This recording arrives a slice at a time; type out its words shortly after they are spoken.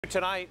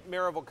Tonight,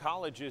 Maryville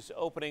College is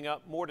opening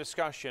up more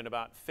discussion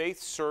about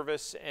faith,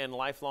 service, and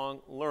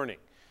lifelong learning.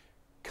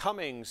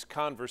 Cummings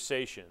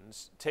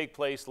Conversations take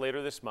place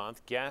later this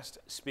month. Guest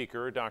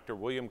speaker Dr.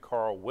 William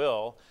Carl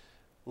will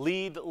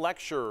lead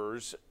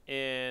lecturers,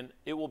 and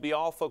it will be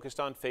all focused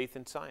on faith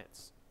and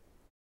science.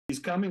 These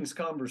Cummings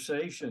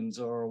Conversations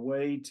are a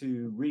way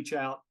to reach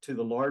out to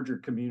the larger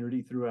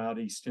community throughout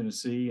East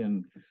Tennessee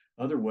and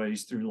other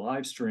ways through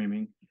live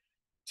streaming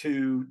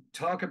to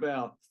talk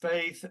about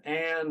faith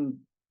and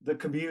the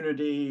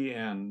community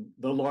and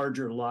the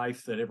larger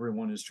life that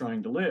everyone is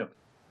trying to live.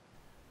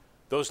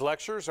 Those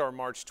lectures are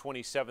March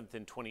 27th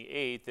and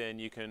 28th, and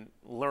you can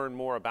learn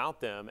more about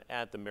them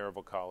at the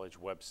Maryville College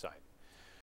website.